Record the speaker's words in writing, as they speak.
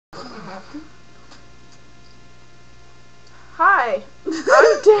Hi,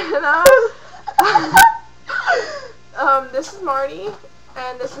 I'm Dana. This is Marty,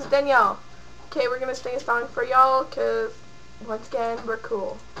 and this is Danielle. Okay, we're gonna sing a song for y'all, cause once again, we're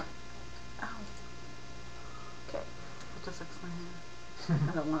cool. Ow. Okay. I just fixed my hair.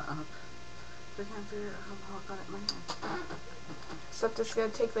 I don't want to I can't figure out how I got it in my hair. Except it's gonna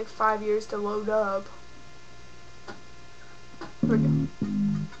take like 5 years to load up. Here we go.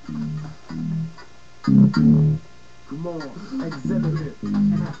 Come on, exhibit it.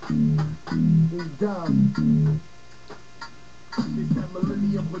 He's dumb. It's that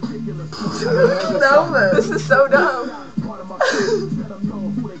millennium ridiculous. No, this is so dumb.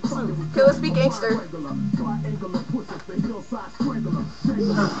 Okay, let's be gangster.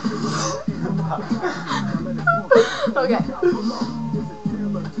 Okay.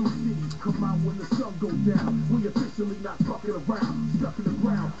 Come out when the sun goes down. We officially not fucking around. Stuck in the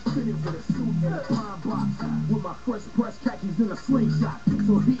ground, sitting with a suit and a pine box. With my fresh press khakis in a slingshot.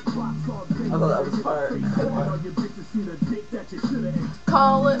 So heat box all day. I thought that was hard. All your bitches see the dick that you shoulda ate.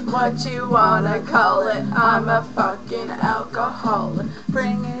 Call it what you wanna call it. I'm a fucking alcoholic.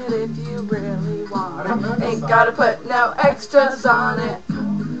 Bring it if you really want it. Ain't gotta put no extras on it.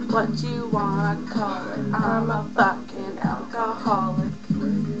 What you wanna call it. I'm a fucking alcoholic.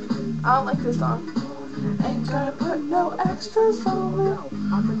 I don't like this song. Ain't gotta put no extras on it.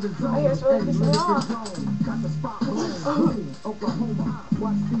 I guess we'll piss me off.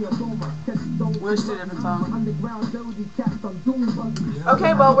 Where's two different songs?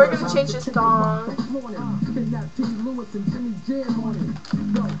 Okay, well, we're gonna change this song. Oh my god.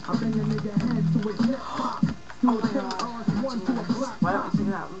 Why don't we sing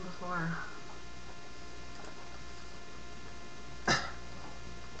that one before?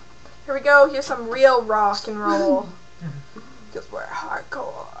 Here we go. Here's some real rock and roll. Because we're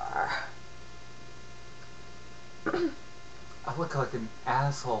hardcore. I look like an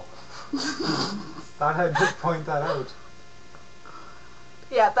asshole. Thought I'd just point that out.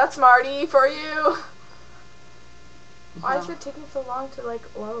 Yeah, that's Marty for you. Why is it taking so long to, like,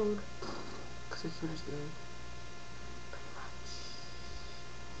 load? Because your computer's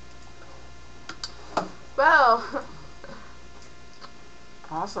good. Well,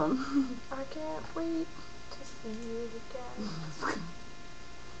 Awesome. I can't wait to see you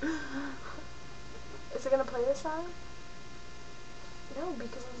again. Is it gonna play this song? No,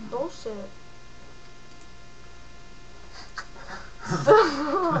 because it's bullshit.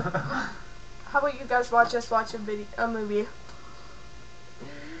 How about you guys watch a movie?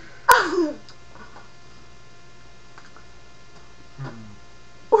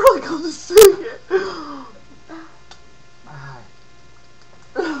 We're like on the sing it.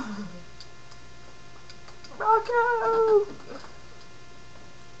 Rocco!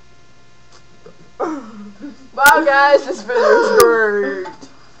 Wow, guys, this video's great.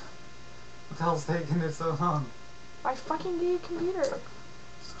 What the hell's taking it so long? My fucking gay computer.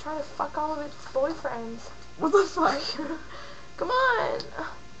 Just trying to fuck all of its boyfriends. What the fuck? Come on.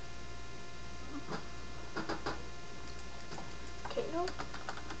 Okay, no.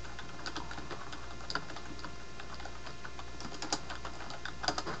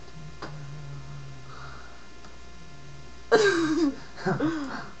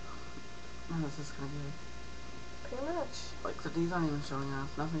 Oh, this is gonna be Pretty much. like, so these aren't even showing up.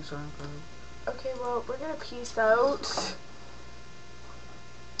 Nothing's showing up. Okay, well, we're gonna peace out.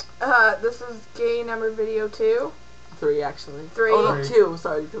 This is gay number video 2. 3 actually. 3. Oh no, 2.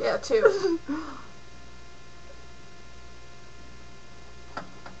 Sorry. Yeah, 2.